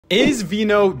Is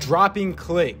Veno dropping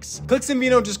Clix? Clix and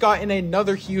Veno just got in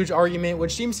another huge argument,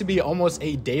 which seems to be almost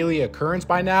a daily occurrence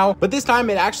by now. But this time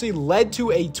it actually led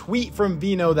to a tweet from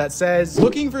Veno that says,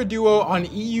 looking for duo on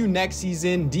EU next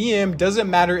season, DM doesn't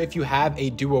matter if you have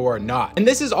a duo or not. And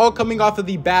this is all coming off of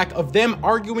the back of them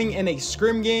arguing in a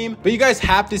scrim game. But you guys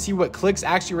have to see what Clix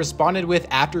actually responded with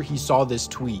after he saw this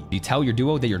tweet. You tell your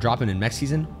duo that you're dropping in next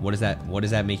season. What does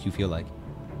that make you feel like?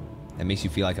 That makes you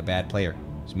feel like a bad player.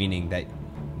 It's meaning that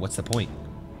what's the point?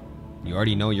 You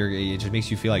already know it just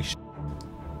makes you feel like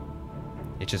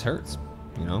it just hurts,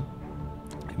 you know?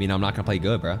 I mean, I'm not gonna play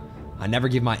good, bro. I never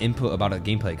give my input about a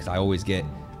gameplay because I always get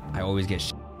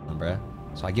on, bro.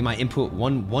 So I give my input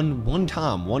one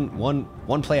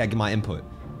play. I give my input.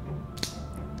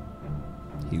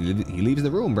 He leaves the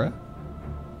room, bro.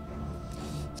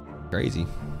 Crazy.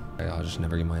 I'll just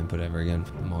never get my input ever again.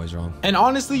 I'm always wrong. And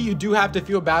honestly, you do have to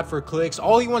feel bad for Clix.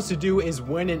 All he wants to do is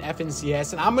win an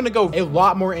FNCS. And I'm going to go a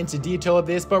lot more into detail of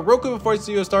this. But real quick before this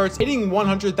video starts, hitting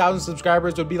 100,000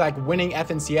 subscribers would be like winning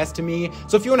FNCS to me.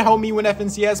 So if you want to help me win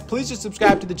FNCS, please just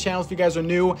subscribe to the channel if you guys are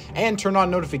new and turn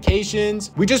on notifications.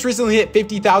 We just recently hit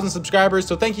 50,000 subscribers.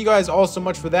 So thank you guys all so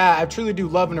much for that. I truly do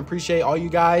love and appreciate all you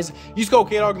guys. Use code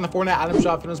KDOG in the Fortnite item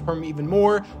shop, fitness permit even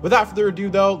more. Without further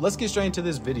ado though, let's get straight into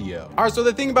this video. All right, so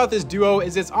the thing about this duo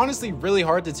is it's honestly really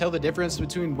hard to tell the difference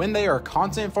between when they are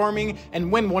content farming and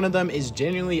when one of them is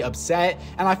genuinely upset.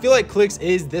 And I feel like Clix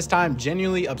is this time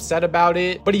genuinely upset about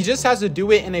it, but he just has to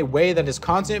do it in a way that is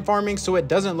content farming so it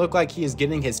doesn't look like he is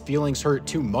getting his feelings hurt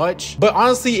too much. But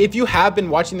honestly, if you have been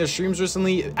watching their streams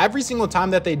recently, every single time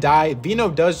that they die,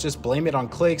 Veno does just blame it on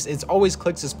Clix. It's always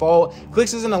Clix's fault.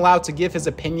 Clix isn't allowed to give his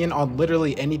opinion on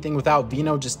literally anything without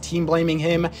Veno just team blaming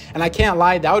him. And I can't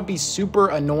lie, that would be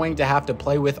super annoying to have to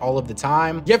play with all of the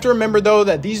time. You have to remember though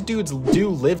that these dudes do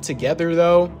live together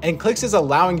though, and Clix is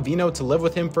allowing Veno to live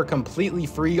with him for completely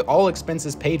free, all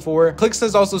expenses paid for. Clix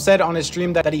has also said on his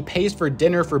stream that he pays for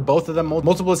dinner for both of them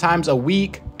multiple times a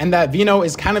week, and that Veno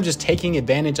is kind of just taking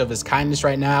advantage of his kindness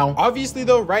right now. Obviously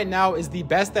though, right now is the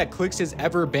best that Clix has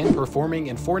ever been performing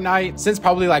in Fortnite since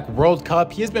probably like World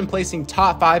Cup. He has been placing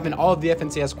top 5 in all of the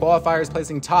FNCS qualifiers,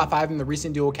 placing top 5 in the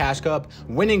recent Duo Cash Cup,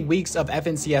 winning weeks of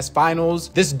FNCS finals.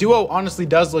 This duo honestly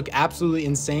does look absolutely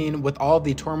insane with all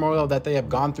the turmoil that they have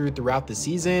gone throughout the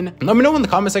season. Let me know in the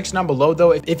comment section down below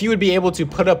though if you would be able to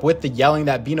put up with the yelling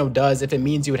that Veno does, if it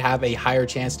means you would have a higher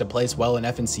chance to place well in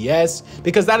FNCS,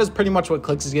 because that is pretty much what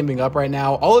Clix is giving up right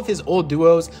now. All of his old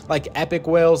duos like Epic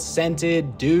Whales,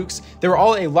 Scented, Dukes, they were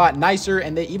all a lot nicer,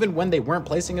 and they, even when they weren't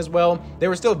placing as well, they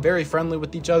were still very friendly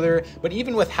with each other. But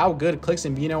even with how good Clix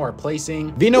and Veno are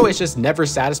placing, Veno is just never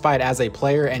satisfied as a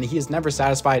player, and he is never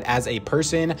satisfied as a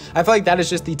person. I feel like that is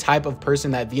just the type of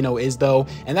person that Veno is though,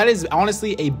 and that is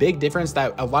honestly a big difference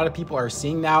that a lot of people are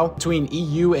seeing now between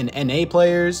EU and NA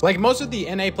players. Like most of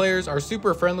the NA players are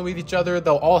super friendly with each other.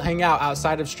 They'll all hang out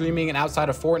outside of streaming and outside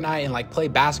of Fortnite and like play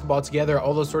basketball together,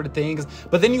 all those sort of things.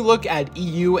 But then you look at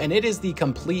EU and it is the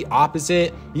complete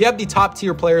opposite. You have the top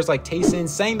tier players like Tayson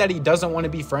saying that he doesn't want to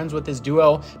be friends with his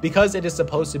duo because it is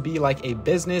supposed to be like a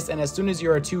business, and as soon as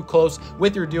you are too close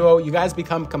with your duo, you guys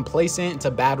become complacent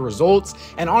to bad results.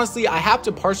 And honestly, I have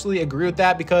to partially agree with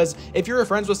that, because if you're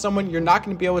friends with someone, you're not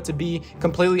going to be able to be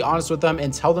completely honest with them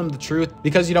and tell them the truth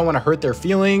because you don't want to hurt their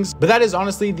feelings. But that is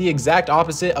honestly the exact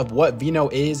opposite of what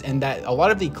Veno is, and that a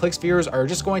lot of the Clix viewers are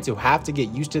just going to have to get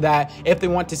used to that if they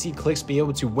want to see Clix be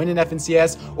able to win an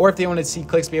FNCS, or if they want to see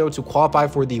Clix be able to qualify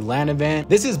for the LAN event.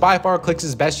 This is by far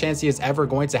Clix's best chance he is ever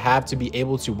going to have to be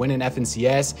able to win an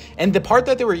FNCS. And the part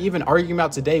that they were even arguing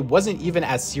about today wasn't even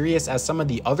as serious as some of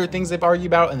the other things they've argued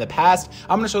about in the past.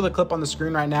 I'm going to show the clip on the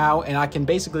screen right now, and I can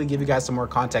basically give you guys some more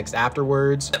context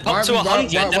afterwards. Why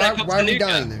are we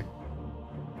dying there?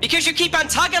 Because you keep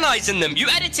antagonizing them. You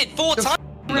edited 4 times.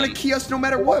 They're gonna key us no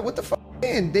matter what. What the fuck?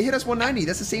 Man, they hit us 190.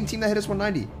 That's the same team that hit us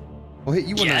 190. We'll hit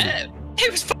you 190. Yeah,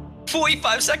 it was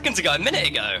 45 seconds ago, a minute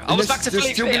ago. I was back to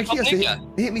fully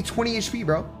fit. They hit me 20 HP,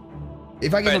 bro.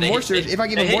 If I give them more surge,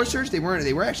 they weren't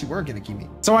gonna keep me.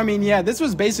 So I mean, yeah, this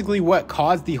was basically what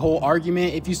caused the whole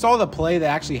argument. If you saw the play that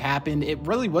actually happened, it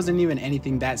really wasn't even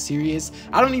anything that serious.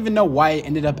 I don't even know why it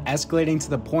ended up escalating to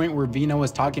the point where Veno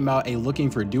was talking about a looking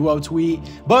for duo tweet.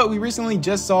 But we recently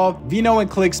just saw Veno and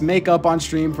Clix make up on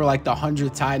stream for like the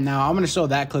 100th time now. I'm gonna show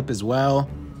that clip as well.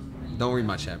 Don't read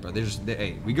my chat, bro.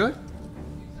 Hey, we good?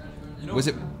 Was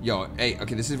it? Yo, hey,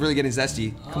 okay, this is really getting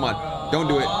zesty. Come on, don't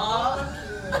do it.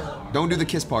 Don't do the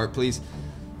kiss part, please.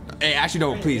 Hey, actually,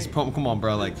 don't, please. Come on,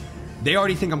 bro. Like, they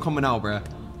already think I'm coming out, bro.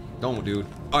 Don't, dude.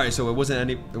 All right, so it wasn't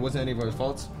any of our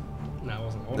faults. No, it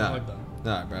wasn't.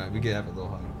 Nah, bro. We could have a little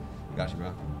hug. Got you,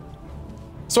 bro.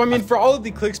 So I mean, for all of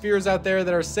the Clix viewers out there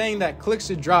that are saying that Clix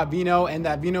should drop Veno and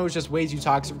that Veno is just way too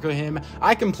toxic for him,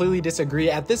 I completely disagree.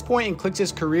 At this point in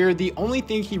Clix's career, the only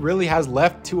thing he really has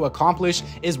left to accomplish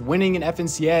is winning an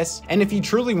FNCS. And if he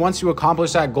truly wants to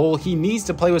accomplish that goal, he needs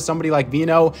to play with somebody like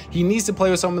Veno. He needs to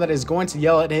play with someone that is going to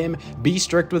yell at him, be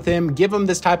strict with him, give him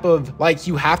this type of, like,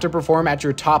 you have to perform at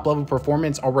your top level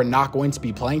performance or we're not going to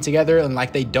be playing together. And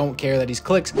like, they don't care that he's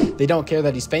Clix, they don't care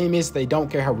that he's famous, they don't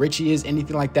care how rich he is,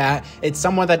 anything like that. It's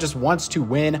someone that just wants to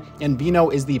win, and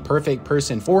Veno is the perfect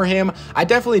person for him. I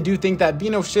definitely do think that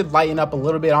Veno should lighten up a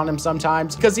little bit on him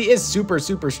sometimes, because he is super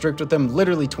strict with him,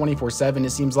 literally 24/7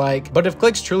 it seems like. But if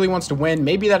Clix truly wants to win,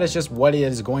 maybe that is just what it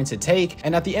is going to take.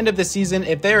 And at the end of the season,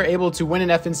 if they are able to win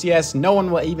an FNCS, no one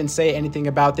will even say anything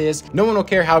about this. No one will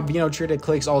care how Veno treated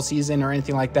Clix all season or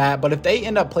anything like that. But if they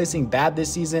end up placing bad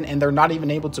this season and they're not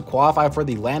even able to qualify for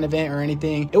the LAN event or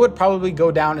anything, it would probably go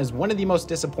down as one of the most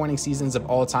disappointing seasons of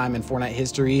all time in Fortnite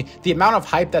history. The amount of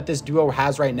hype that this duo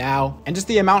has right now and just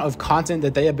the amount of content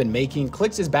that they have been making,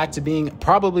 Clix is back to being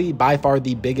probably by far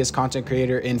the biggest content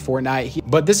creator in Fortnite.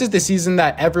 But this is the season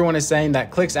that everyone is saying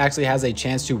that Clix actually has a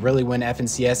chance to really win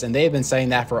FNCS, and they have been saying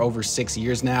that for over 6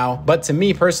 years now. But to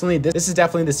me personally, this is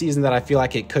definitely the season that I feel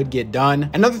like it could get done.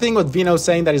 Another thing with Veno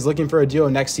saying that he's looking for a duo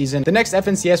next season, the next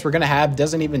FNCS we're gonna have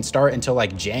doesn't even start until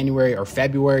like January or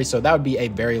February, so that would be a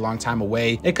very long time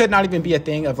away. It could not even be a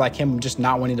thing of like him just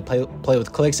not wanting to play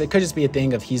with Clix. It could just be a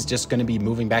thing of he's just going to be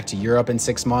moving back to Europe in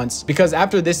 6 months, because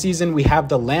after this season we have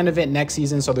the LAN event next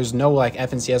season, so there's no like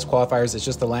FNCS qualifiers, it's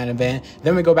just the LAN event.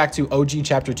 Then we go back to OG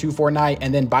chapter 2 Fortnite,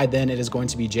 and then by then it is going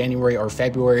to be January or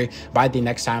February by the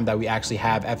next time that we actually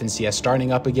have FNCS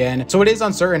starting up again. So it is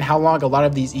uncertain how long a lot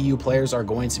of these EU players are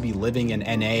going to be living in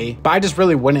NA, but I just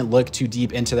really wouldn't look too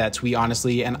deep into that tweet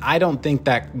honestly, and I don't think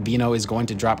that Veno is going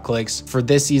to drop Clix for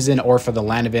this season or for the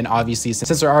LAN event, obviously,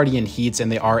 since they're already in heats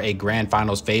and they are a grand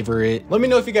finals favorite. Let me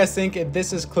know if you guys think if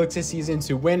this is Clix's season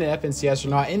to win an FNCS or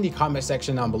not in the comment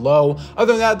section down below.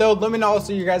 Other than that though, let me know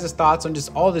also your guys' thoughts on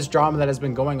just all this drama that has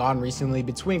been going on recently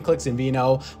between Clix and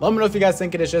Veno. Let me know if you guys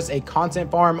think it is just a content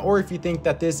farm, or if you think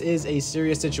that this is a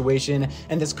serious situation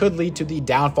and this could lead to the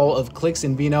downfall of Clix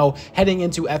and Veno heading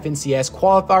into FNCS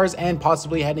qualifiers and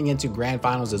possibly heading into grand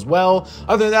finals as well.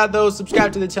 Other than that though,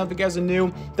 subscribe to the channel if you guys are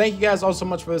new. Thank you guys all so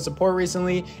much for the support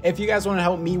recently. If you guys want to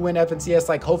help me win FNCS,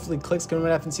 like hopefully Clix can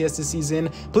win FNCS this season,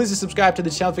 please just subscribe to the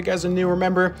channel if you guys are new.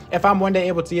 Remember, if I'm one day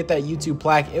able to get that YouTube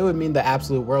plaque, it would mean the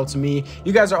absolute world to me.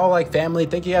 You guys are all like family.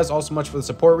 Thank you guys all so much for the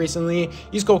support recently.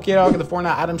 Use code KDog at the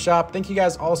Fortnite item shop. Thank you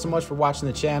guys all so much for watching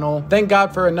the channel. Thank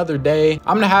God for another day.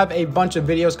 I'm gonna have a bunch of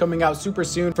videos coming out super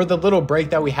soon for the little break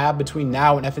that we have between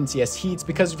now and FNCS heats,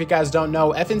 because if you guys don't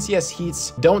know, FNCS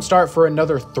heats don't start for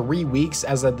another 3 weeks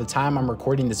as of the time I'm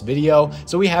recording this video,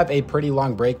 so we have a pretty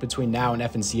long break between now and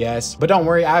FNCS. But don't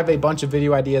worry, I have a bunch of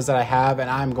video ideas that I have, and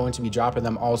I'm going to be dropping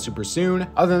them all super soon.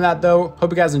 Other than that though,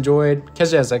 hope you guys enjoyed.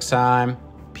 Catch you guys next time.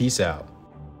 Peace out.